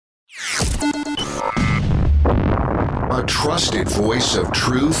a trusted voice of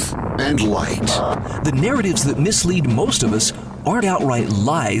truth and light. The narratives that mislead most of us aren't outright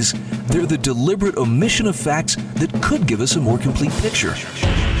lies. They're the deliberate omission of facts that could give us a more complete picture.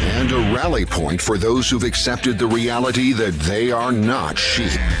 And a rally point for those who've accepted the reality that they are not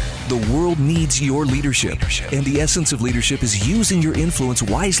sheep. The world needs your leadership, and the essence of leadership is using your influence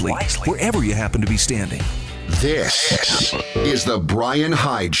wisely, wherever you happen to be standing. This is The Brian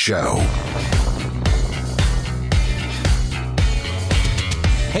Hyde Show.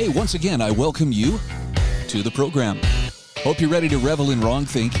 Hey, once again, I welcome you to the program. Hope you're ready to revel in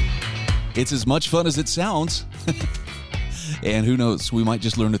wrongthink. It's as much fun as it sounds. And who knows, we might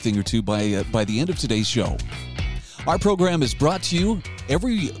just learn a thing or two by the end of today's show. Our program is brought to you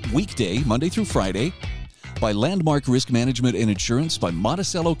every weekday, Monday through Friday, by Landmark Risk Management and Insurance, by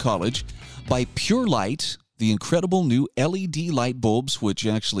Monticello College, by Pure Light, the incredible new LED light bulbs, which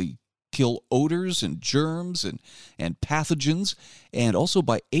actually kill odors and germs and pathogens, and also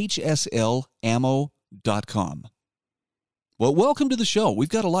by hslammo.com. Well, welcome to the show. We've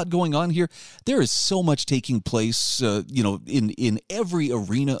got a lot going on here. There is so much taking place, in every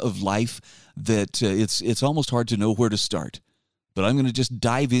arena of life that it's almost hard to know where to start. But I'm going to just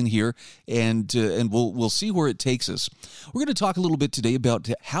dive in here, and we'll see where it takes us. We're going to talk a little bit today about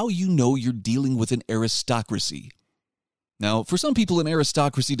how you know you're dealing with an aristocracy. Now, for some people, an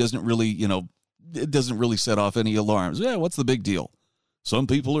aristocracy doesn't really set off any alarms. Yeah, what's the big deal? Some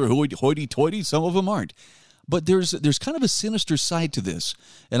people are hoity-toity, some of them aren't. But there's kind of a sinister side to this,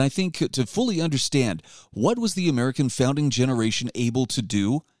 and I think to fully understand what was the American founding generation able to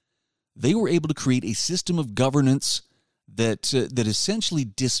do, they were able to create a system of governance that essentially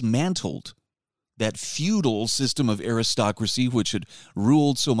dismantled that feudal system of aristocracy which had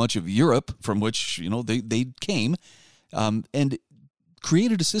ruled so much of Europe, from which they came, and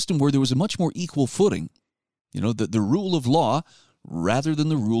created a system where there was a much more equal footing, the rule of law rather than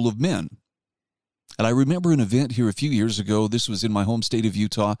the rule of men. And I remember an event here a few years ago. This was in my home state of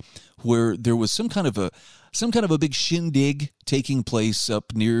Utah, where there was some kind of a big shindig taking place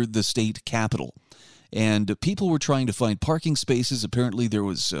up near the state capitol. And people were trying to find parking spaces. Apparently there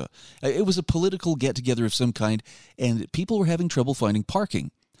was it was a political get-together of some kind, and people were having trouble finding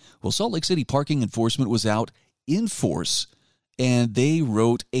parking. Well, Salt Lake City Parking Enforcement was out in force, and they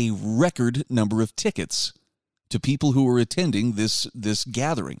wrote a record number of tickets to people who were attending this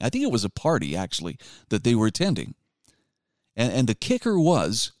gathering. I think it was a party, actually, that they were attending. And the kicker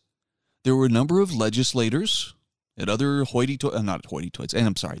was there were a number of legislators and other not hoity-toits, and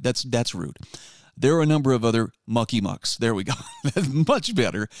I'm sorry, that's rude. There were a number of other mucky-mucks, there we go, much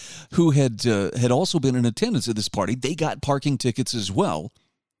better, who had also been in attendance at this party. They got parking tickets as well.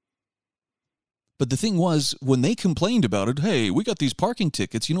 But the thing was, when they complained about it, hey, we got these parking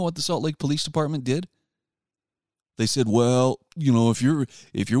tickets, you know what the Salt Lake Police Department did? They said, well, if you're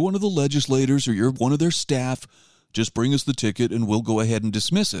one of the legislators or you're one of their staff, just bring us the ticket and we'll go ahead and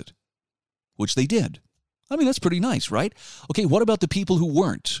dismiss it, which they did. I mean, that's pretty nice, right? Okay, what about the people who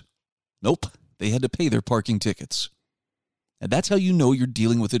weren't? Nope, they had to pay their parking tickets. And that's how you know you're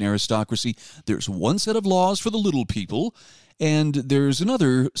dealing with an aristocracy. There's one set of laws for the little people, and there's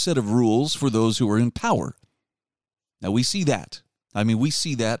another set of rules for those who are in power. Now, we see that. I mean, we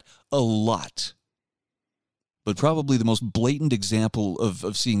see that a lot. But probably the most blatant example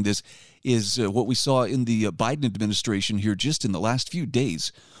of seeing this is what we saw in the Biden administration here just in the last few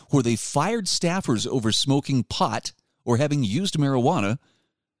days, where they fired staffers over smoking pot or having used marijuana,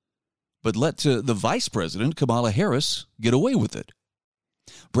 but let the vice president, Kamala Harris, get away with it.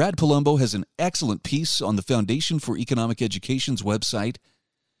 Brad Palumbo has an excellent piece on the Foundation for Economic Education's website,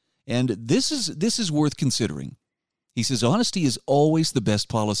 and this is worth considering. He says, honesty is always the best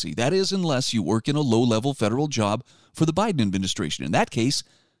policy. That is, unless you work in a low-level federal job for the Biden administration. In that case,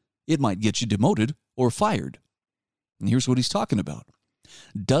 it might get you demoted or fired. And here's what he's talking about.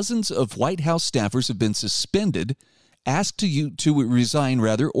 Dozens of White House staffers have been suspended, asked to resign,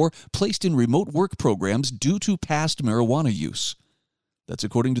 or placed in remote work programs due to past marijuana use. That's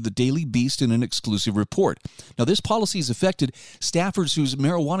according to the Daily Beast in an exclusive report. Now, this policy has affected staffers whose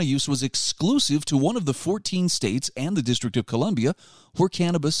marijuana use was exclusive to one of the 14 states and the District of Columbia where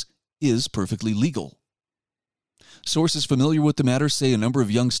cannabis is perfectly legal. Sources familiar with the matter say a number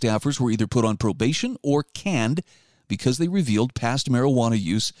of young staffers were either put on probation or canned because they revealed past marijuana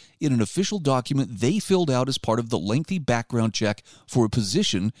use in an official document they filled out as part of the lengthy background check for a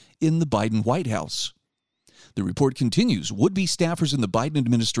position in the Biden White House. The report continues. Would-be staffers in the Biden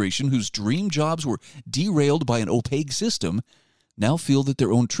administration whose dream jobs were derailed by an opaque system now feel that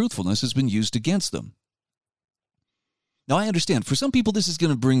their own truthfulness has been used against them. Now, I understand, for some people, this is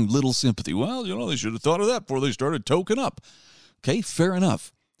going to bring little sympathy. Well, they should have thought of that before they started toking up. Okay, fair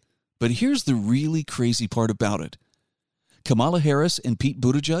enough. But here's the really crazy part about it. Kamala Harris and Pete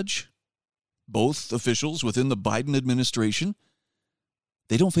Buttigieg, both officials within the Biden administration,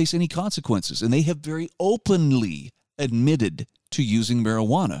 they don't face any consequences, and they have very openly admitted to using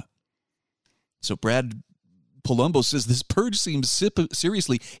marijuana. So Brad Palumbo says this purge seems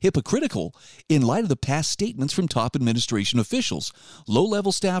seriously hypocritical in light of the past statements from top administration officials.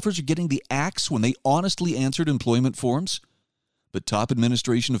 Low-level staffers are getting the axe when they honestly answered employment forms. But top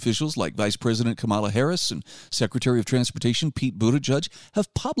administration officials like Vice President Kamala Harris and Secretary of Transportation Pete Buttigieg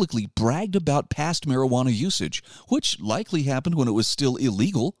have publicly bragged about past marijuana usage, which likely happened when it was still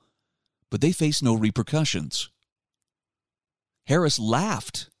illegal, but they face no repercussions. Harris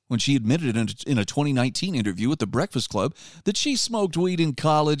laughed when she admitted in a 2019 interview at the Breakfast Club that she smoked weed in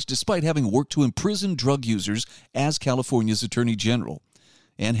college despite having worked to imprison drug users as California's Attorney General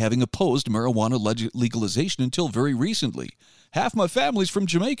and having opposed marijuana legalization until very recently. Half my family's from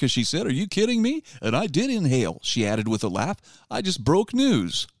Jamaica, she said. Are you kidding me? And I did inhale, she added with a laugh. I just broke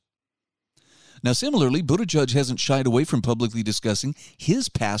news. Now, similarly, Buttigieg hasn't shied away from publicly discussing his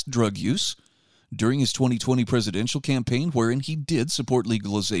past drug use. During his 2020 presidential campaign, wherein he did support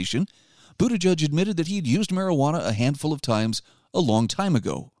legalization, Buttigieg admitted that he had used marijuana a handful of times a long time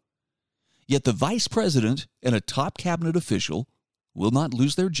ago. Yet the vice president and a top cabinet official will not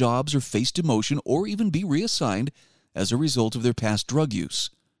lose their jobs or face demotion or even be reassigned as a result of their past drug use.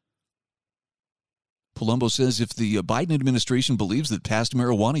 Palumbo says if the Biden administration believes that past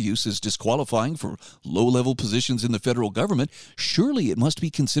marijuana use is disqualifying for low-level positions in the federal government, surely it must be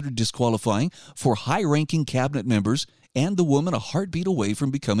considered disqualifying for high-ranking cabinet members and the woman a heartbeat away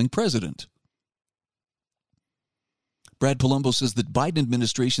from becoming president. Brad Palumbo says that Biden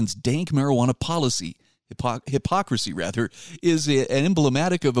administration's dank marijuana policy, hypocrisy is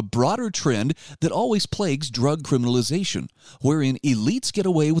emblematic of a broader trend that always plagues drug criminalization, wherein elites get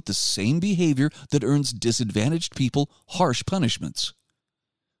away with the same behavior that earns disadvantaged people harsh punishments.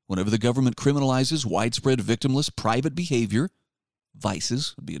 Whenever the government criminalizes widespread victimless private behavior,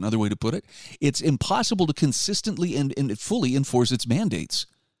 vices would be another way to put it, it's impossible to consistently and fully enforce its mandates.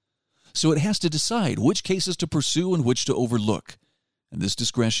 So it has to decide which cases to pursue and which to overlook. And this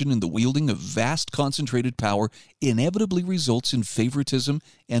discretion in the wielding of vast concentrated power inevitably results in favoritism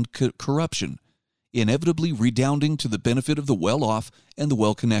and corruption, inevitably redounding to the benefit of the well-off and the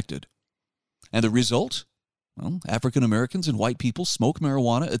well-connected. And the result? Well, African Americans and white people smoke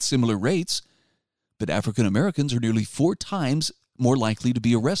marijuana at similar rates, but African Americans are nearly 4 times more likely to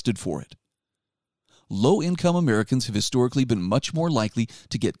be arrested for it. Low-income Americans have historically been much more likely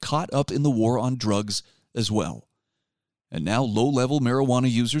to get caught up in the war on drugs as well. And now low-level marijuana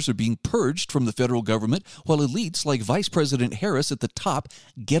users are being purged from the federal government, while elites like Vice President Harris at the top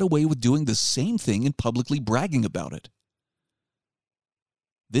get away with doing the same thing and publicly bragging about it.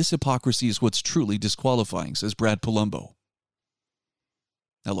 This hypocrisy is what's truly disqualifying, says Brad Palumbo.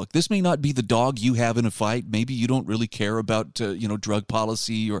 Now, look, this may not be the dog you have in a fight. Maybe you don't really care about, drug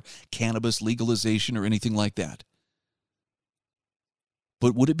policy or cannabis legalization or anything like that.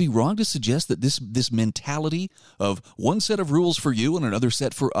 But would it be wrong to suggest that this mentality of one set of rules for you and another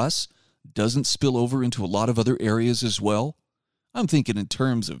set for us doesn't spill over into a lot of other areas as well? I'm thinking in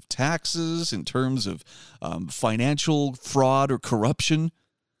terms of taxes, in terms of financial fraud or corruption.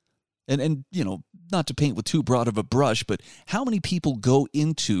 And not to paint with too broad of a brush, but how many people go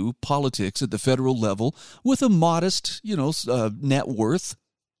into politics at the federal level with a modest, net worth,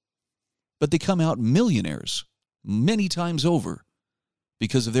 but they come out millionaires many times over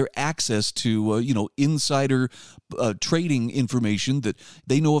because of their access to, insider trading information that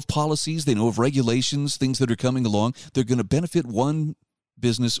they know of policies, they know of regulations, things that are coming along. They're going to benefit one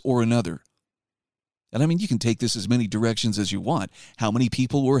business or another. And I mean, you can take this as many directions as you want. How many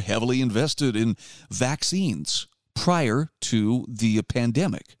people were heavily invested in vaccines prior to the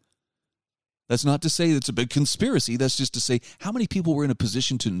pandemic? That's not to say it's a big conspiracy. That's just to say how many people were in a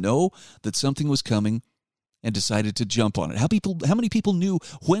position to know that something was coming and decided to jump on it. How many people knew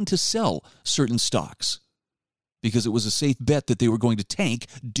when to sell certain stocks because it was a safe bet that they were going to tank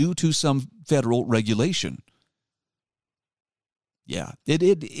due to some federal regulation? Yeah,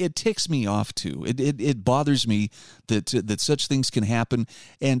 it ticks me off too. It bothers me that such things can happen,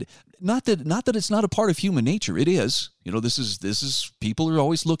 and not that it's not a part of human nature. It is. This is people are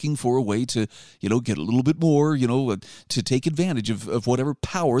always looking for a way to get a little bit more, to take advantage of whatever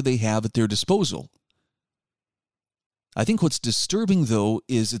power they have at their disposal. I think what's disturbing, though,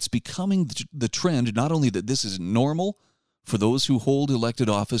 is it's becoming the trend, not only that this is normal for those who hold elected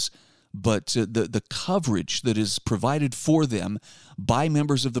office, but the coverage that is provided for them by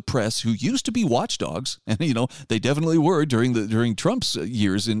members of the press who used to be watchdogs, and they definitely were during Trump's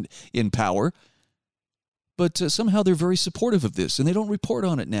years in power, but somehow they're very supportive of this, and they don't report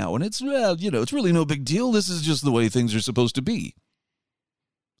on it now, and it's really no big deal. This is just the way things are supposed to be.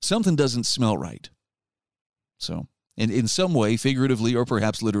 Something doesn't smell right. So, in some way, figuratively or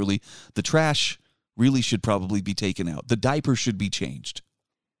perhaps literally, the trash really should probably be taken out. The diaper should be changed.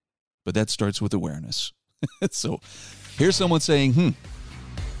 But that starts with awareness. So here's someone saying, do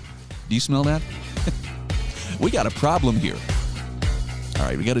you smell that? We got a problem here. All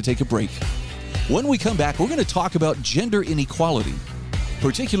right, we got to take a break. When we come back, we're going to talk about gender inequality,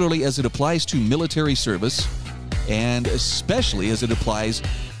 particularly as it applies to military service and especially as it applies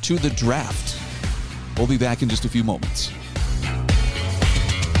to the draft. We'll be back in just a few moments.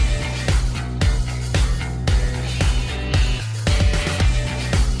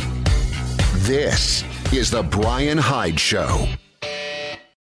 This is The Brian Hyde Show.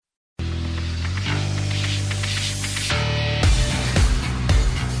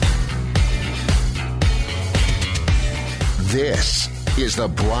 This is The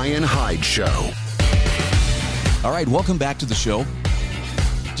Brian Hyde Show. All right, welcome back to the show.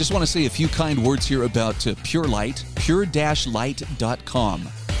 Just want to say a few kind words here about Pure Light, pure-light.com.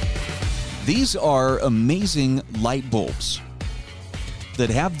 These are amazing light bulbs that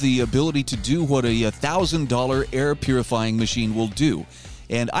have the ability to do what a $1,000 air purifying machine will do.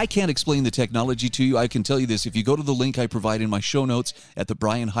 And I can't explain the technology to you. I can tell you this. If you go to the link I provide in my show notes at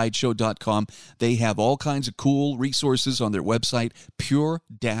thebrianhydeshow.com, they have all kinds of cool resources on their website,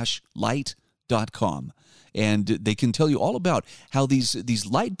 pure-light.com. And they can tell you all about how these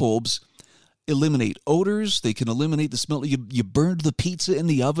light bulbs eliminate odors. They can eliminate the smell. You burned the pizza in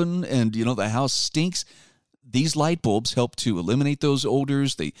the oven and, the house stinks. These light bulbs help to eliminate those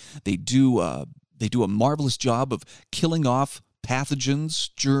odors. They do a marvelous job of killing off pathogens,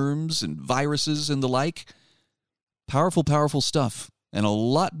 germs, and viruses and the like. Powerful, powerful stuff, and a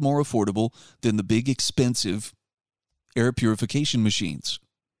lot more affordable than the big, expensive air purification machines.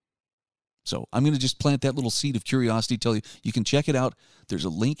 So I'm going to just plant that little seed of curiosity, tell you can check it out. There's a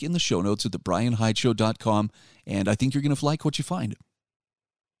link in the show notes at thebrianhydeshow.com, and I think you're going to like what you find.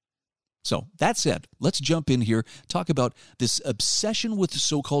 So that said, let's jump in here, talk about this obsession with the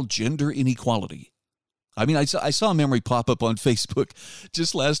so-called gender inequality. I mean, I saw a memory pop up on Facebook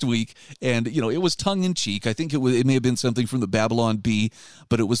just last week, and, it was tongue-in-cheek. I think it may have been something from the Babylon Bee,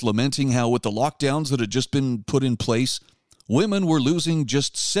 but it was lamenting how with the lockdowns that had just been put in place, women were losing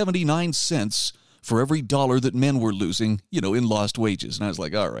just 79 cents for every dollar that men were losing, in lost wages. And I was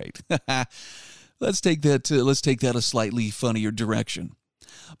like, all right, let's take that a slightly funnier direction.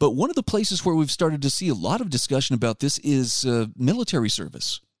 But one of the places where we've started to see a lot of discussion about this is military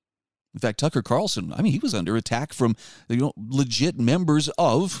service. In fact, Tucker Carlson, he was under attack from legit members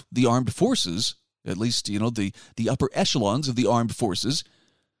of the armed forces, at least, the upper echelons of the armed forces,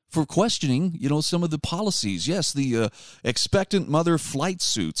 for questioning, some of the policies. Yes, the expectant mother flight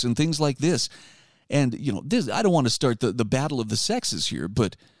suits and things like this. And, this, I don't want to start the battle of the sexes here,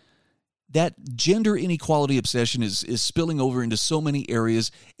 but that gender inequality obsession is spilling over into so many areas.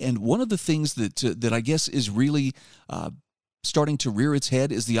 And one of the things that I guess is really starting to rear its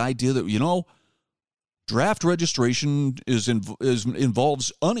head is the idea that, draft registration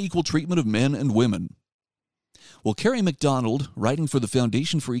involves unequal treatment of men and women. Well, Carrie McDonald, writing for the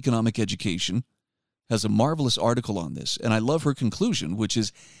Foundation for Economic Education, has a marvelous article on this. And I love her conclusion, which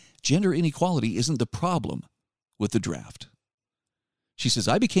is gender inequality isn't the problem with the draft. She says,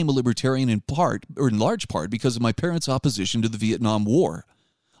 I became a libertarian in large part because of my parents' opposition to the Vietnam War.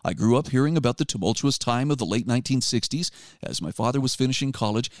 I grew up hearing about the tumultuous time of the late 1960s as my father was finishing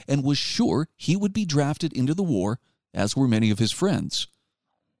college and was sure he would be drafted into the war, as were many of his friends.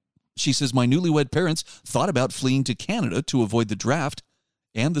 She says, my newlywed parents thought about fleeing to Canada to avoid the draft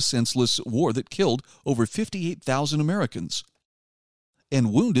and the senseless war that killed over 58,000 Americans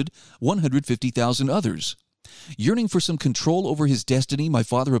and wounded 150,000 others. Yearning for some control over his destiny, my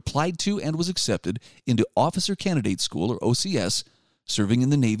father applied to and was accepted into Officer Candidate School, or OCS, serving in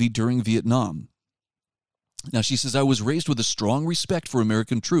the Navy during Vietnam. Now, she says, I was raised with a strong respect for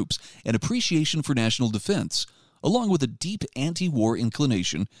American troops and appreciation for national defense, along with a deep anti-war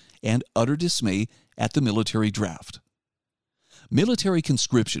inclination and utter dismay at the military draft. Military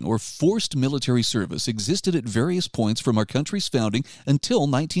conscription, or forced military service, existed at various points from our country's founding until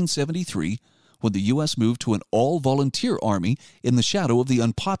 1973, when the U.S. moved to an all-volunteer army in the shadow of the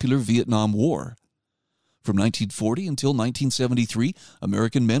unpopular Vietnam War. From 1940 until 1973,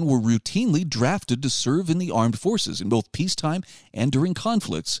 American men were routinely drafted to serve in the armed forces in both peacetime and during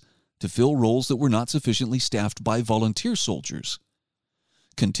conflicts to fill roles that were not sufficiently staffed by volunteer soldiers.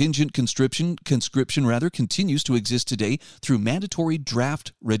 Contingent conscription continues to exist today through mandatory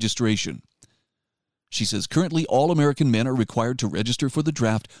draft registration. She says currently all American men are required to register for the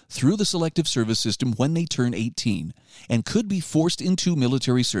draft through the Selective Service System when they turn 18 and could be forced into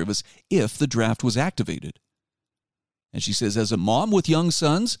military service if the draft was activated. And she says, as a mom with young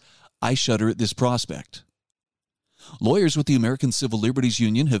sons, I shudder at this prospect. Lawyers with the American Civil Liberties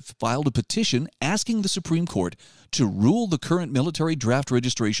Union have filed a petition asking the Supreme Court to rule the current military draft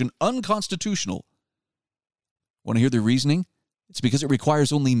registration unconstitutional. Want to hear the reasoning? It's because it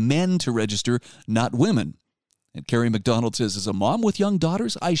requires only men to register, not women. And Carrie McDonald says, as a mom with young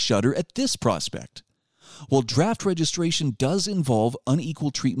daughters, I shudder at this prospect. Well, draft registration does involve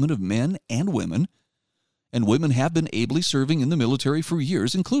unequal treatment of men and women women have been ably serving in the military for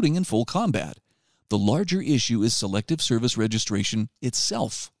years, including in full combat. The larger issue is selective service registration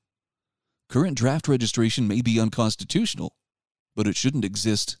itself. Current draft registration may be unconstitutional, but it shouldn't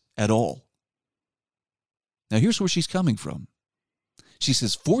exist at all. Now, here's where she's coming from. She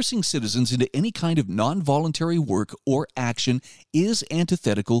says forcing citizens into any kind of non-voluntary work or action is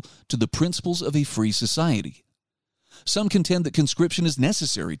antithetical to the principles of a free society. Some contend that conscription is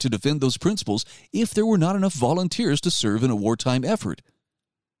necessary to defend those principles if there were not enough volunteers to serve in a wartime effort.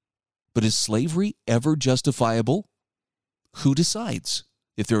 But is slavery ever justifiable? Who decides?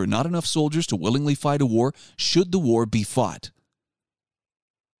 If there are not enough soldiers to willingly fight a war, should the war be fought?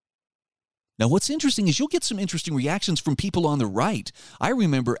 Now, what's interesting is you'll get some interesting reactions from people on the right. I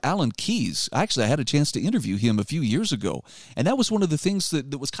remember Alan Keyes. Actually, I had a chance to interview him a few years ago, and that was one of the things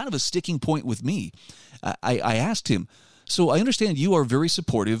that was kind of a sticking point with me. I asked him, so I understand you are very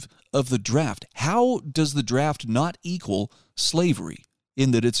supportive of the draft. How does the draft not equal slavery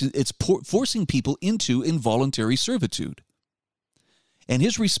in that it's forcing people into involuntary servitude? And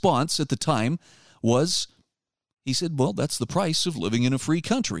his response at the time was, he said, well, that's the price of living in a free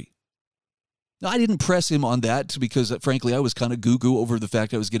country. Now, I didn't press him on that because, frankly, I was kind of goo-goo over the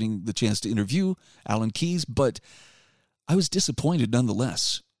fact I was getting the chance to interview Alan Keyes, but I was disappointed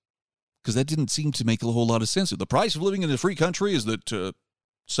nonetheless because that didn't seem to make a whole lot of sense. The price of living in a free country is that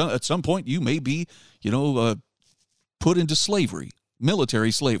at some point you may be, put into slavery, military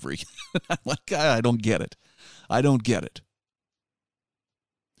slavery. I'm like, I don't get it. I don't get it.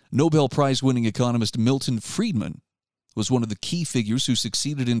 Nobel Prize-winning economist Milton Friedman was one of the key figures who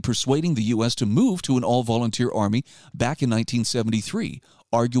succeeded in persuading the U.S. to move to an all-volunteer army back in 1973,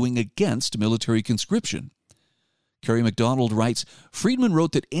 arguing against military conscription. Carrie McDonald writes, Friedman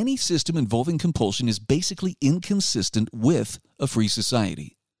wrote that any system involving compulsion is basically inconsistent with a free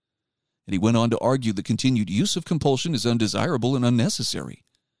society. And he went on to argue that continued use of compulsion is undesirable and unnecessary.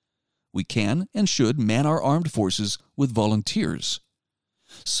 We can and should man our armed forces with volunteers.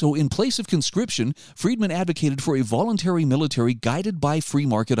 So in place of conscription, Friedman advocated for a voluntary military guided by free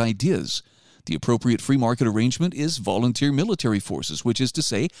market ideas. The appropriate free market arrangement is volunteer military forces, which is to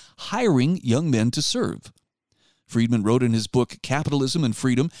say, hiring young men to serve. Friedman wrote in his book, Capitalism and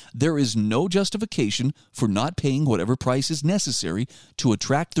Freedom, there is no justification for not paying whatever price is necessary to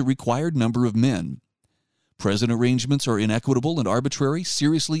attract the required number of men. Present arrangements are inequitable and arbitrary,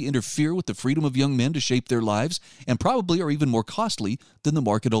 seriously interfere with the freedom of young men to shape their lives, and probably are even more costly than the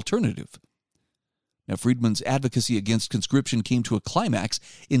market alternative. Now, Friedman's advocacy against conscription came to a climax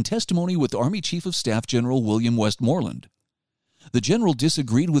in testimony with Army Chief of Staff General William Westmoreland. The general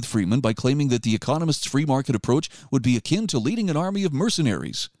disagreed with Friedman by claiming that the economist's free market approach would be akin to leading an army of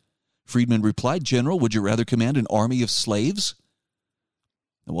mercenaries. Friedman replied, General, would you rather command an army of slaves?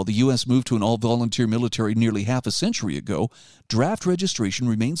 And while the U.S. moved to an all-volunteer military nearly half a century ago, draft registration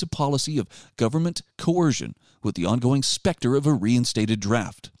remains a policy of government coercion with the ongoing specter of a reinstated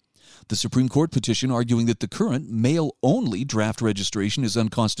draft. The Supreme Court petition arguing that the current male-only draft registration is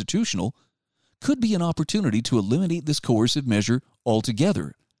unconstitutional could be an opportunity to eliminate this coercive measure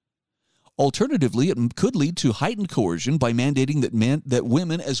altogether. Alternatively, it could lead to heightened coercion by mandating that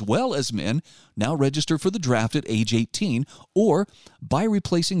women as well as men now register for the draft at age 18, or by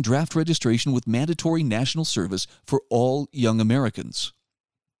replacing draft registration with mandatory national service for all young Americans.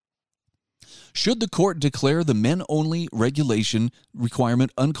 Should the court declare the men-only regulation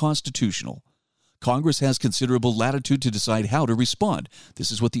requirement unconstitutional, Congress has considerable latitude to decide how to respond.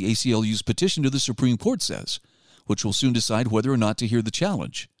 This is what the ACLU's petition to the Supreme Court says, which will soon decide whether or not to hear the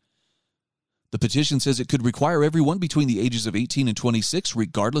challenge. The petition says it could require everyone between the ages of 18 and 26,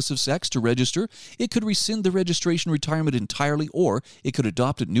 regardless of sex, to register. It could rescind the registration retirement entirely, or it could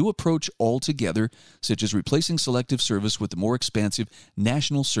adopt a new approach altogether, such as replacing selective service with the more expansive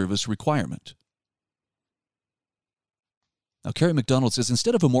national service requirement. Now, Carrie McDonald says,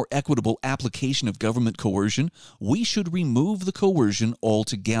 instead of a more equitable application of government coercion, we should remove the coercion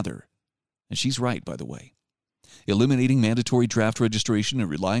altogether. And she's right, by the way. Eliminating mandatory draft registration and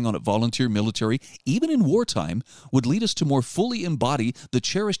relying on a volunteer military, even in wartime, would lead us to more fully embody the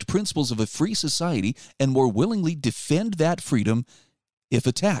cherished principles of a free society and more willingly defend that freedom if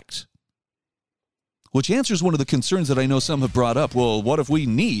attacked. Which answers one of the concerns that I know some have brought up. Well, what if we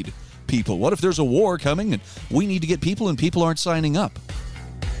need people? What if there's a war coming and we need to get people and people aren't signing up?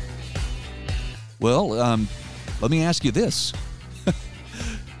 Well, let me ask you this.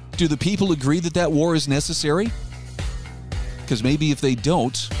 Do the people agree that that war is necessary? Because maybe if they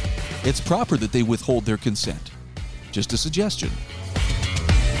don't, it's proper that they withhold their consent. Just a suggestion.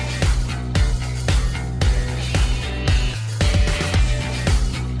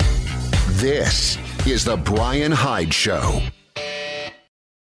 This is The Brian Hyde Show.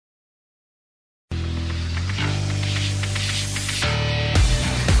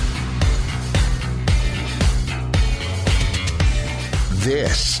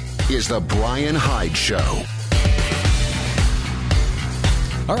 This is The Brian Hyde Show.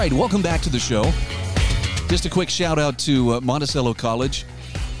 All right, welcome back to the show. Just a quick shout out to Monticello College.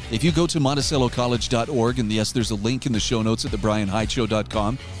 If you go to monticellocollege.org, and yes, there's a link in the show notes at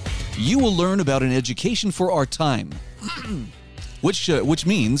thebrianhydeshow.com, you will learn about an education for our time, which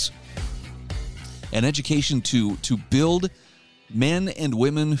means an education to build men and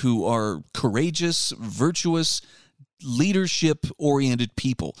women who are courageous, virtuous, leadership-oriented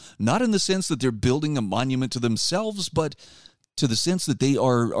people. Not in the sense that they're building a monument to themselves, but to the sense that they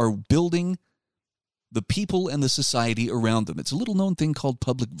are building the people and the society around them. It's a little-known thing called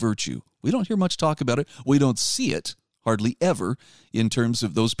public virtue. We don't hear much talk about it. We don't see it hardly ever in terms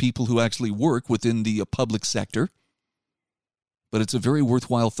of those people who actually work within the public sector. But it's a very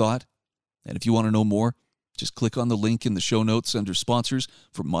worthwhile thought. And if you want to know more, just click on the link in the show notes under sponsors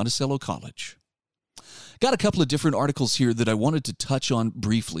for Monticello College. Got a couple of different articles here that I wanted to touch on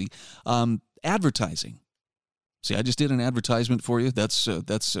briefly. Advertising. See, I just did an advertisement for you. It's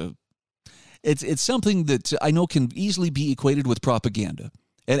something that I know can easily be equated with propaganda.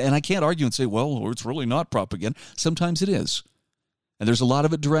 And I can't argue and say, well, it's really not propaganda. Sometimes it is. And there's a lot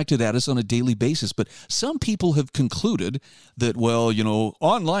of it directed at us on a daily basis. But some people have concluded that, well,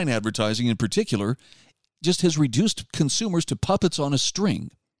 online advertising in particular just has reduced consumers to puppets on a string.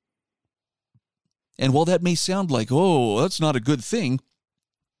 And while that may sound like, oh, that's not a good thing,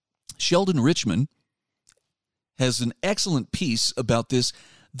 Sheldon Richman has an excellent piece about this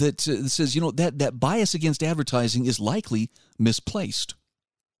that says, that bias against advertising is likely misplaced.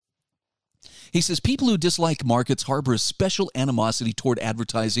 He says, people who dislike markets harbor a special animosity toward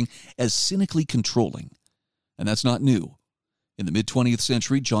advertising as cynically controlling. And that's not new. In the mid-20th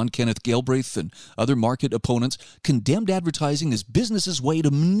century, John Kenneth Galbraith and other market opponents condemned advertising as business's way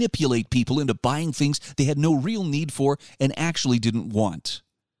to manipulate people into buying things they had no real need for and actually didn't want.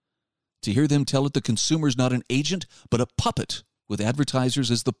 To hear them tell it the consumer's not an agent, but a puppet, with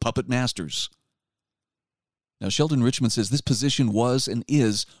advertisers as the puppet masters. Now, Sheldon Richman says this position was and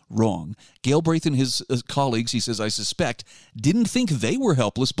is wrong. Galbraith and his colleagues, he says, I suspect, didn't think they were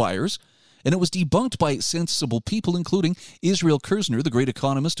helpless buyers, and it was debunked by sensible people, including Israel Kirzner, the great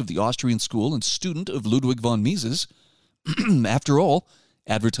economist of the Austrian school and student of Ludwig von Mises. After all,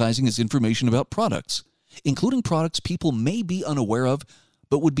 advertising is information about products, including products people may be unaware of,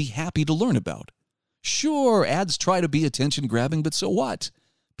 but would be happy to learn about. Sure, ads try to be attention-grabbing, but so what?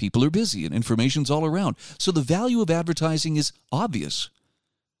 People are busy and information's all around, so the value of advertising is obvious.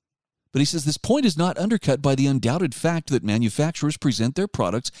 But he says this point is not undercut by the undoubted fact that manufacturers present their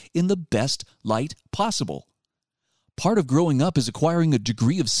products in the best light possible. Part of growing up is acquiring a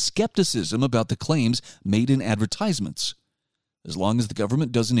degree of skepticism about the claims made in advertisements. As long as the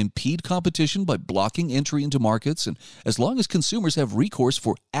government doesn't impede competition by blocking entry into markets, and as long as consumers have recourse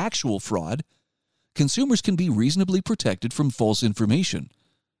for actual fraud, consumers can be reasonably protected from false information.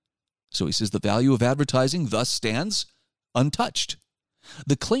 So he says the value of advertising thus stands untouched.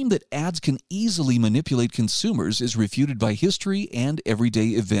 The claim that ads can easily manipulate consumers is refuted by history and everyday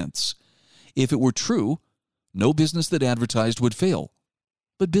events. If it were true, no business that advertised would fail.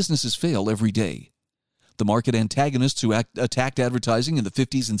 But businesses fail every day. The market antagonists who attacked advertising in the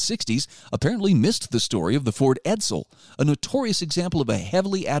 50s and 60s apparently missed the story of the Ford Edsel, a notorious example of a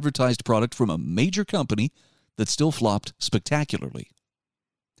heavily advertised product from a major company that still flopped spectacularly.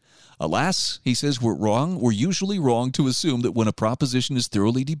 Alas, he says, we're usually wrong to assume that when a proposition is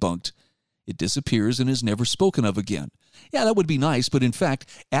thoroughly debunked, it disappears and is never spoken of again. Yeah, that would be nice, but in fact,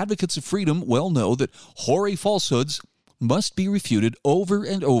 advocates of freedom well know that hoary falsehoods must be refuted over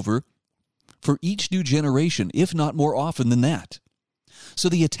and over, for each new generation, if not more often than that. So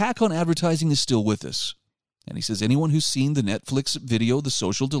the attack on advertising is still with us. And he says anyone who's seen the Netflix video, The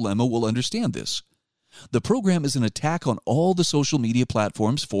Social Dilemma, will understand this. The program is an attack on all the social media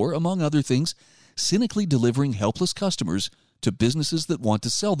platforms for, among other things, cynically delivering helpless customers to businesses that want to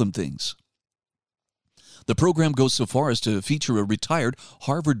sell them things. The program goes so far as to feature a retired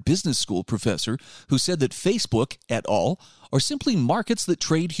Harvard Business School professor who said that Facebook, et al., are simply markets that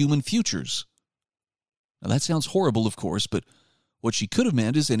trade human futures. Now that sounds horrible, of course, but what she could have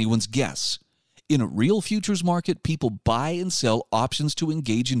meant is anyone's guess. In a real futures market, people buy and sell options to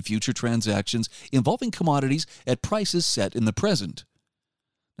engage in future transactions involving commodities at prices set in the present.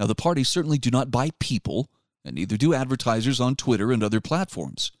 Now, the parties certainly do not buy people, and neither do advertisers on Twitter and other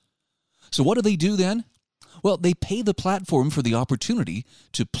platforms. So what do they do then? Well, they pay the platform for the opportunity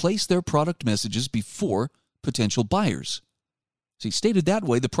to place their product messages before potential buyers. See, stated that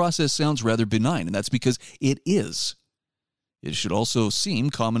way, the process sounds rather benign, and that's because it is. It should also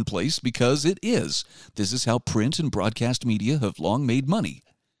seem commonplace because it is. This is how print and broadcast media have long made money.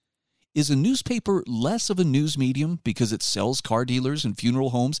 Is a newspaper less of a news medium because it sells car dealers and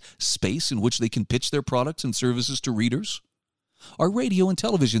funeral homes space in which they can pitch their products and services to readers? Are radio and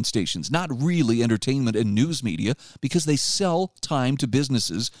television stations not really entertainment and news media because they sell time to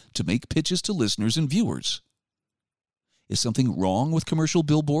businesses to make pitches to listeners and viewers? Is something wrong with commercial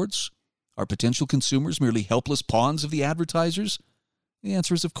billboards? Are potential consumers merely helpless pawns of the advertisers? The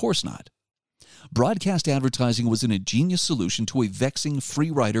answer is of course not. Broadcast advertising was an ingenious solution to a vexing free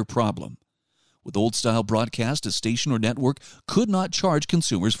rider problem. With old-style broadcast, a station or network could not charge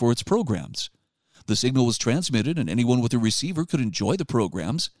consumers for its programs. The signal was transmitted, and anyone with a receiver could enjoy the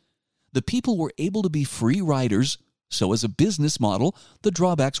programs. The people were able to be free riders, so as a business model, the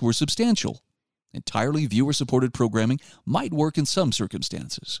drawbacks were substantial. Entirely viewer-supported programming might work in some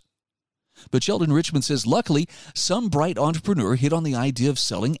circumstances. But Sheldon Richman says, luckily, some bright entrepreneur hit on the idea of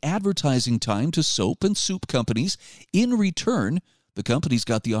selling advertising time to soap and soup companies. In return, the companies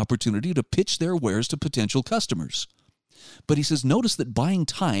got the opportunity to pitch their wares to potential customers. But he says, notice that buying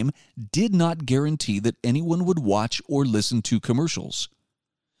time did not guarantee that anyone would watch or listen to commercials.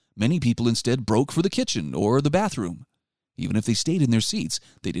 Many people instead broke for the kitchen or the bathroom. Even if they stayed in their seats,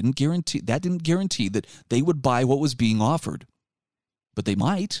 that didn't guarantee that they would buy what was being offered. But they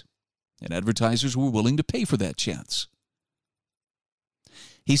might. And advertisers were willing to pay for that chance.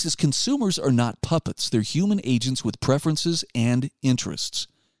 He says consumers are not puppets. They're human agents with preferences and interests,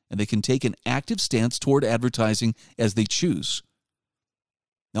 and they can take an active stance toward advertising as they choose.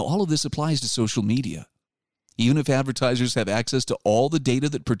 Now, all of this applies to social media. Even if advertisers have access to all the data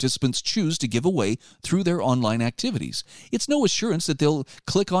that participants choose to give away through their online activities, it's no assurance that they'll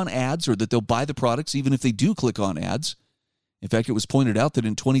click on ads or that they'll buy the products even if they do click on ads. In fact, it was pointed out that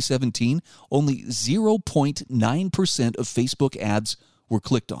in 2017, only 0.9% of Facebook ads were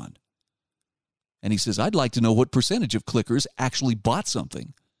clicked on. And he says, I'd like to know what percentage of clickers actually bought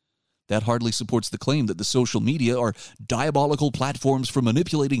something. That hardly supports the claim that the social media are diabolical platforms for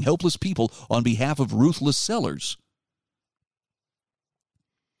manipulating helpless people on behalf of ruthless sellers.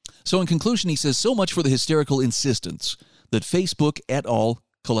 So in conclusion, he says, so much for the hysterical insistence that Facebook et al.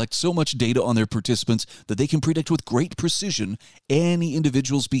 Collect so much data on their participants that they can predict with great precision any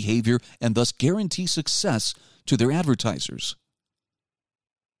individual's behavior and thus guarantee success to their advertisers.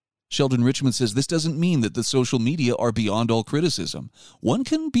 Sheldon Richman says this doesn't mean that the social media are beyond all criticism. One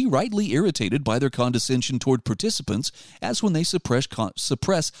can be rightly irritated by their condescension toward participants, as when they suppress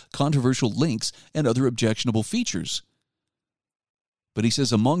controversial links and other objectionable features. But he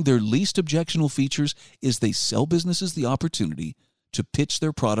says among their least objectionable features is they sell businesses the opportunity to pitch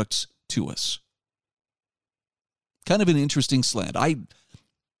their products to us. Kind of an interesting slant. I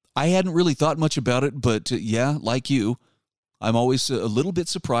hadn't really thought much about it, but yeah, like you, I'm always a little bit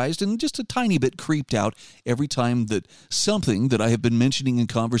surprised and just a tiny bit creeped out every time that something that I have been mentioning in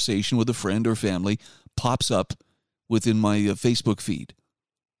conversation with a friend or family pops up within my Facebook feed.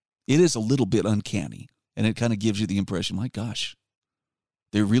 It is a little bit uncanny, and it kind of gives you the impression, my gosh,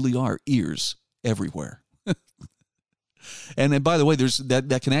 there really are ears everywhere. And by the way, there's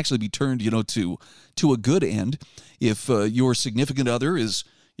that can actually be turned, to a good end. If your significant other is,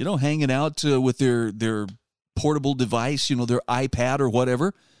 hanging out with their portable device, their iPad or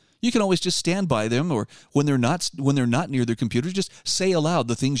whatever, you can always just stand by them, or when they're not near their computer, just say aloud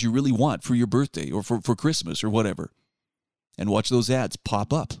the things you really want for your birthday or for Christmas or whatever, and watch those ads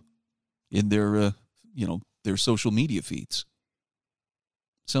pop up in their social media feeds.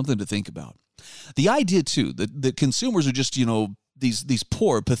 Something to think about. The idea, too, that consumers are just, these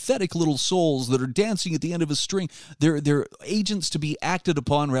poor, pathetic little souls that are dancing at the end of a string. They're agents to be acted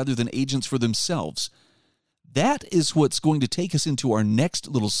upon rather than agents for themselves. That is what's going to take us into our next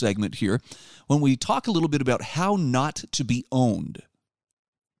little segment here when we talk a little bit about how not to be owned.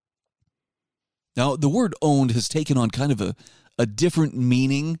 Now, the word owned has taken on kind of a different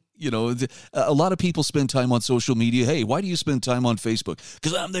meaning. You know, a lot of people spend time on social media. Hey, why do you spend time on Facebook?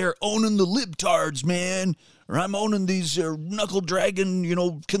 Because I'm there owning the libtards, man. Or I'm owning these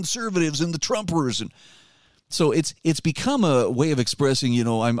knuckle-dragging, conservatives and the Trumpers. And so it's become a way of expressing,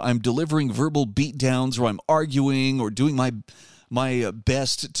 I'm delivering verbal beatdowns, or I'm arguing or doing my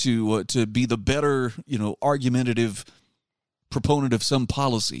best to be the better, argumentative proponent of some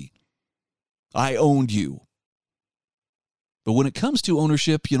policy. I owned you. But when it comes to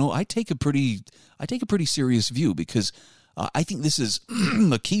ownership, I take a pretty serious view, because I think this is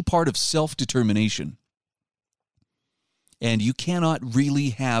a key part of self-determination. And you cannot really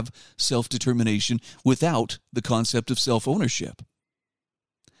have self-determination without the concept of self-ownership.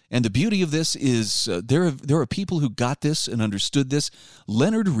 And the beauty of this is there are people who got this and understood this.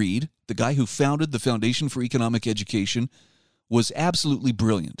 Leonard Read, the guy who founded the Foundation for Economic Education, was absolutely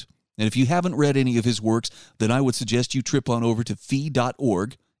brilliant. And if you haven't read any of his works, then I would suggest you trip on over to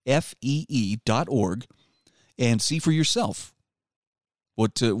fee.org, FEE.org, and see for yourself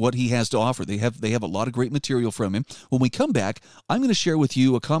what he has to offer. They have a lot of great material from him. When we come back, I'm going to share with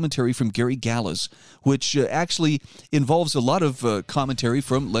you a commentary from Gary Gallas, which actually involves a lot of commentary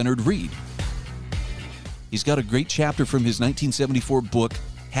from Leonard Read. He's got a great chapter from his 1974 book,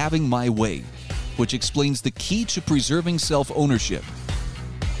 Having My Way, which explains the key to preserving self-ownership.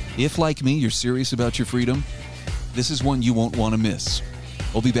 If, like me, you're serious about your freedom, this is one you won't want to miss.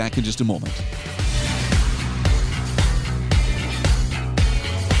 We'll be back in just a moment.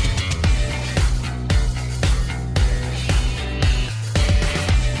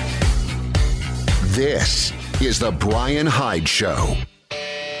 This is The Brian Hyde Show.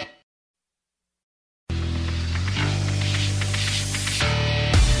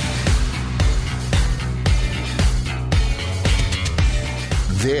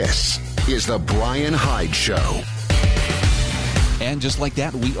 This is The Brian Hyde Show. And just like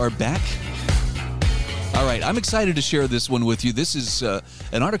that, we are back. All right, I'm excited to share this one with you. This is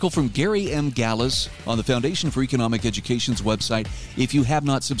an article from Gary M. Gallas on the Foundation for Economic Education's website. If you have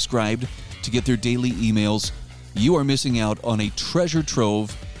not subscribed to get their daily emails, you are missing out on a treasure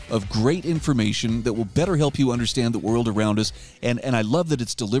trove of great information that will better help you understand the world around us. And I love that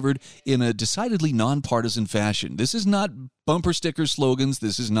it's delivered in a decidedly nonpartisan fashion. This is not bumper sticker slogans.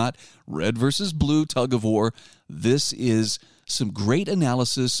 This is not red versus blue tug of war. This is some great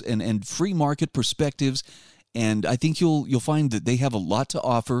analysis and free market perspectives. And I think you'll find that they have a lot to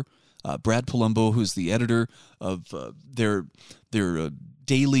offer. Brad Palumbo, who's the editor of their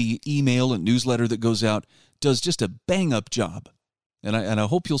daily email and newsletter that goes out, does just a bang-up job. And I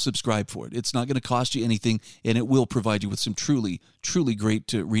hope you'll subscribe for it. It's not going to cost you anything, and it will provide you with some truly, truly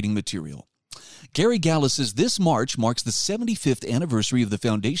great reading material. Gary Gallas says this March marks the 75th anniversary of the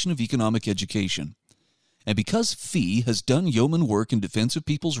Foundation of Economic Education. And because FEE has done yeoman work in defense of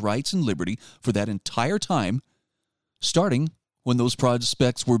people's rights and liberty for that entire time, starting when those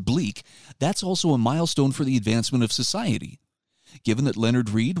prospects were bleak, that's also a milestone for the advancement of society. Given that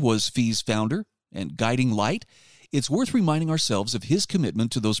Leonard Read was FEE's founder and guiding light, it's worth reminding ourselves of his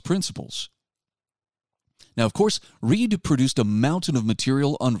commitment to those principles. Now, of course, Read produced a mountain of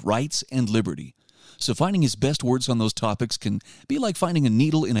material on rights and liberty, so finding his best words on those topics can be like finding a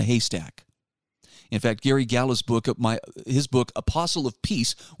needle in a haystack. In fact, Gary Gallas' book, his book, Apostle of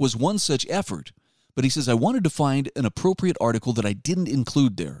Peace, was one such effort, but he says, I wanted to find an appropriate article that I didn't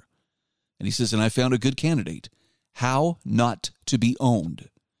include there. And he says, and I found a good candidate, How Not to Be Owned,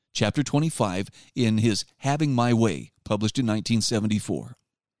 Chapter 25 in his Having My Way, published in 1974.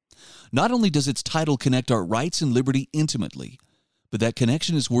 Not only does its title connect our rights and liberty intimately, but that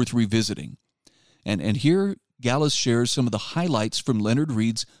connection is worth revisiting. And here Gallas shares some of the highlights from Leonard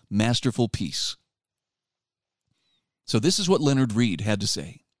Read's masterful piece. So this is what Leonard Read had to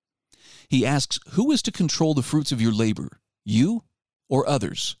say. He asks, who is to control the fruits of your labor, you or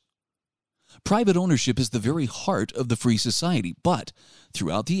others? Private ownership is the very heart of the free society, but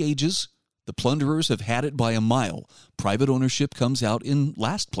throughout the ages, the plunderers have had it by a mile. Private ownership comes out in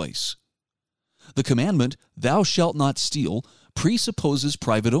last place. The commandment, thou shalt not steal, presupposes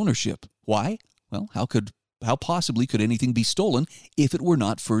private ownership. Why? Well, how possibly could anything be stolen if it were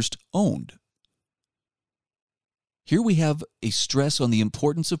not first owned? Here we have a stress on the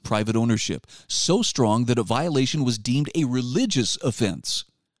importance of private ownership, so strong that a violation was deemed a religious offense.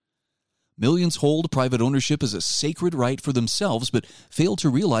 Millions hold private ownership as a sacred right for themselves, but fail to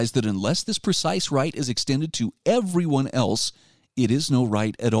realize that unless this precise right is extended to everyone else, it is no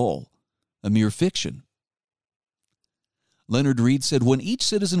right at all, a mere fiction. Leonard Read said, when each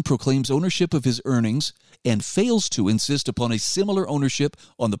citizen proclaims ownership of his earnings and fails to insist upon a similar ownership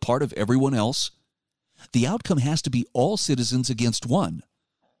on the part of everyone else, the outcome has to be all citizens against one.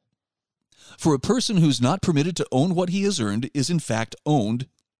 For a person who's not permitted to own what he has earned is in fact owned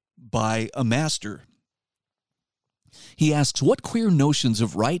by a master. He asks, what queer notions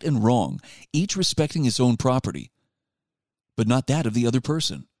of right and wrong, each respecting his own property, but not that of the other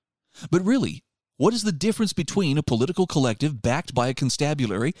person. But really, what is the difference between a political collective backed by a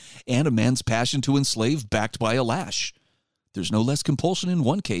constabulary and a man's passion to enslave backed by a lash? There's no less compulsion in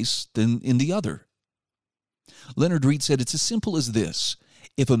one case than in the other. Leonard Read said, it's as simple as this.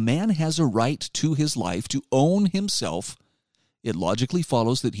 If a man has a right to his life, to own himself, it logically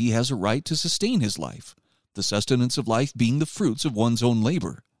follows that he has a right to sustain his life, the sustenance of life being the fruits of one's own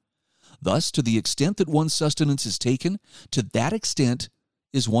labor. Thus, to the extent that one's sustenance is taken, to that extent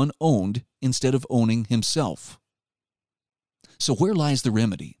is one owned instead of owning himself. So where lies the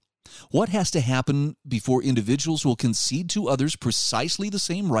remedy? What has to happen before individuals will concede to others precisely the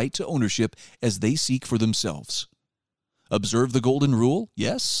same right to ownership as they seek for themselves? Observe the golden rule?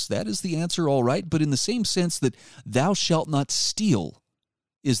 Yes, that is the answer, all right, but in the same sense that thou shalt not steal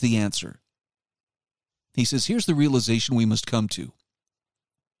is the answer. He says, here's the realization we must come to.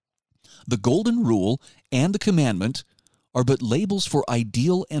 The golden rule and the commandment are but labels for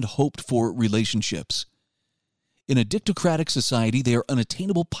ideal and hoped-for relationships. In a dictocratic society, they are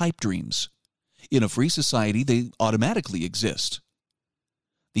unattainable pipe dreams. In a free society, they automatically exist.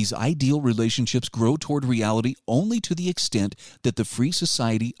 These ideal relationships grow toward reality only to the extent that the free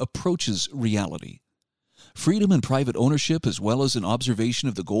society approaches reality. Freedom and private ownership, as well as an observation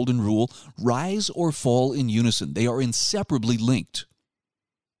of the golden rule, rise or fall in unison. They are inseparably linked.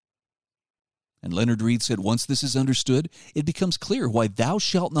 And Leonard Read said, once this is understood, it becomes clear why thou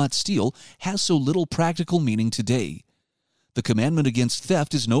shalt not steal has so little practical meaning today. The commandment against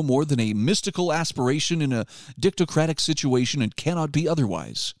theft is no more than a mystical aspiration in a dictocratic situation and cannot be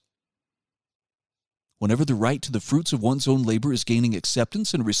otherwise. Whenever the right to the fruits of one's own labor is gaining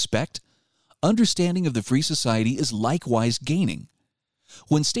acceptance and respect, understanding of the free society is likewise gaining.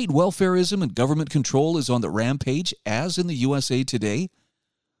 When state welfarism and government control is on the rampage, as in the USA today,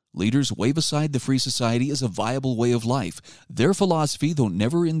 leaders wave aside the free society as a viable way of life. Their philosophy, though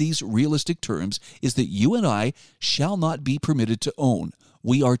never in these realistic terms, is that you and I shall not be permitted to own.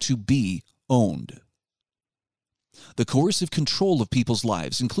 We are to be owned. The coercive control of people's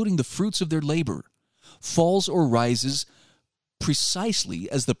lives, including the fruits of their labor, falls or rises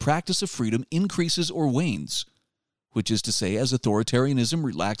precisely as the practice of freedom increases or wanes, which is to say, as authoritarianism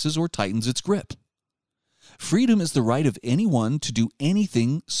relaxes or tightens its grip. Freedom is the right of anyone to do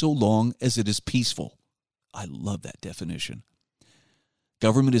anything so long as it is peaceful. I love that definition.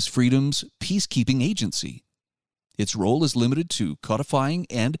 Government is freedom's peacekeeping agency. Its role is limited to codifying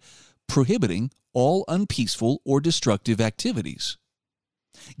and prohibiting all unpeaceful or destructive activities.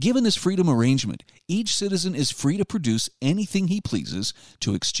 Given this freedom arrangement, each citizen is free to produce anything he pleases,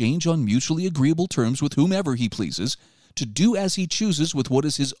 to exchange on mutually agreeable terms with whomever he pleases, to do as he chooses with what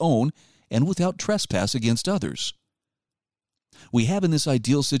is his own, and without trespass against others. We have in this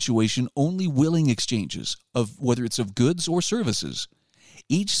ideal situation only willing exchanges, of whether it's of goods or services.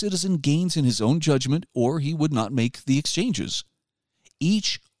 Each citizen gains in his own judgment, or he would not make the exchanges.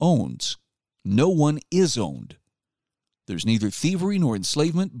 Each owns. No one is owned. There's neither thievery nor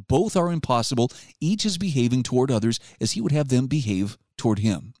enslavement. Both are impossible. Each is behaving toward others as he would have them behave toward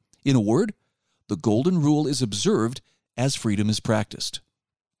him. In a word, the golden rule is observed as freedom is practiced.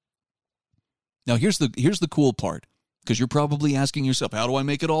 Now, here's the cool part, because you're probably asking yourself, how do I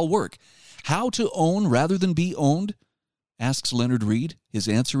make it all work? How to own rather than be owned? Asks Leonard Read. His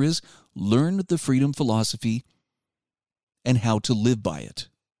answer is, learn the freedom philosophy and how to live by it.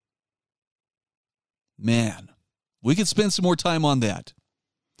 Man, we could spend some more time on that.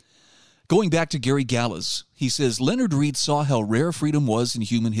 Going back to Gary Gallas, he says, Leonard Read saw how rare freedom was in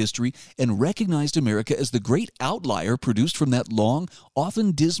human history and recognized America as the great outlier produced from that long,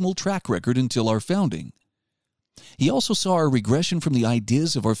 often dismal track record until our founding. He also saw our regression from the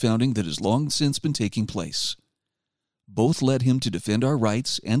ideas of our founding that has long since been taking place. Both led him to defend our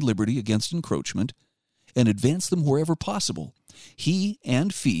rights and liberty against encroachment and advance them wherever possible. He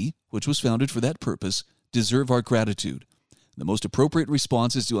and FEE, which was founded for that purpose, deserve our gratitude. The most appropriate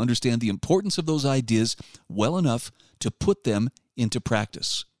response is to understand the importance of those ideas well enough to put them into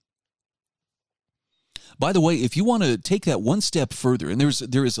practice. By the way, if you want to take that one step further, and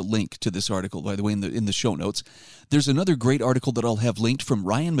there is a link to this article, by the way, in the show notes. There's another great article that I'll have linked from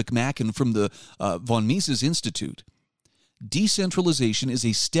Ryan McMacken from the von Mises Institute. Decentralization is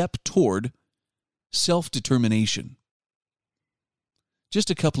a step toward self-determination. Just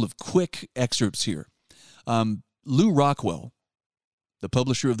a couple of quick excerpts here. Lew Rockwell, the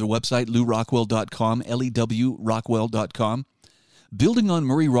publisher of the website lewrockwell.com, L-E-W Rockwell.com, building on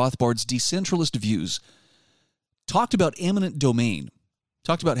Murray Rothbard's decentralist views, talked about eminent domain,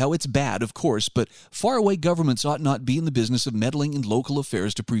 talked about how it's bad, of course, but faraway governments ought not be in the business of meddling in local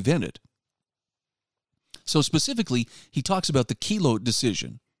affairs to prevent it. So specifically, he talks about the Kelo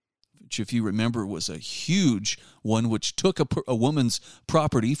decision, which, if you remember, was a huge one, which took a woman's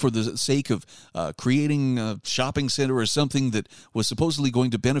property for the sake of creating a shopping center or something that was supposedly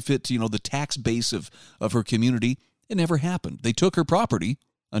going to benefit, the tax base of her community. It never happened. They took her property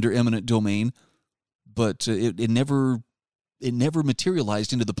under eminent domain, but it never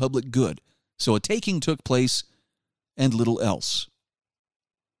materialized into the public good. So a taking took place and little else.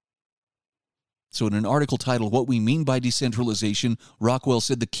 So in an article titled What We Mean by Decentralization, Rockwell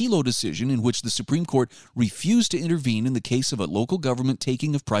said the Kelo decision, in which the Supreme Court refused to intervene in the case of a local government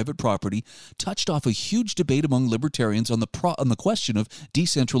taking of private property, touched off a huge debate among libertarians on the question of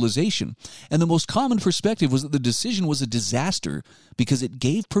decentralization. And the most common perspective was that the decision was a disaster because it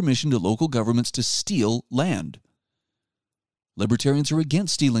gave permission to local governments to steal land. Libertarians are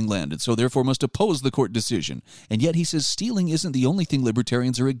against stealing land and so therefore must oppose the court decision. And yet he says stealing isn't the only thing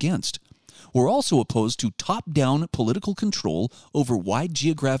libertarians are against. We're also opposed to top-down political control over wide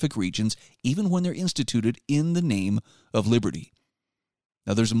geographic regions, even when they're instituted in the name of liberty.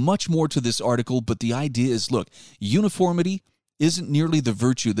 Now, there's much more to this article, but the idea is, look, uniformity isn't nearly the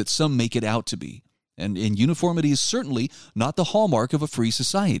virtue that some make it out to be. And uniformity is certainly not the hallmark of a free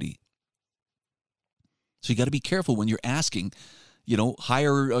society. So you got to be careful when you're asking,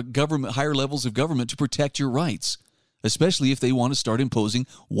 higher levels of government to protect your rights, especially if they want to start imposing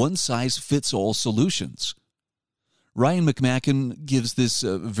one-size-fits-all solutions. Ryan McMacken gives this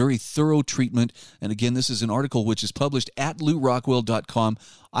very thorough treatment, and again, this is an article which is published at lewrockwell.com.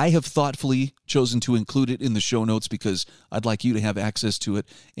 I have thoughtfully chosen to include it in the show notes because I'd like you to have access to it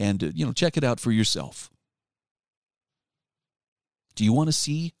and, check it out for yourself. Do you want to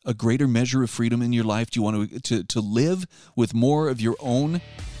see a greater measure of freedom in your life? Do you want to live with more of your own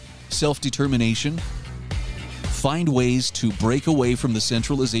self-determination? Find ways to break away from the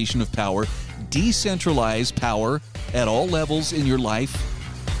centralization of power, decentralize power at all levels in your life,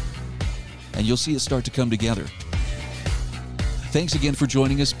 and you'll see it start to come together. Thanks again for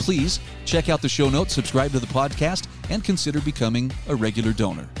joining us. Please check out the show notes, subscribe to the podcast, and consider becoming a regular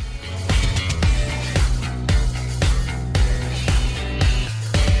donor.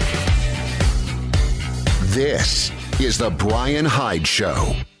 This is The Brian Hyde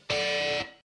Show.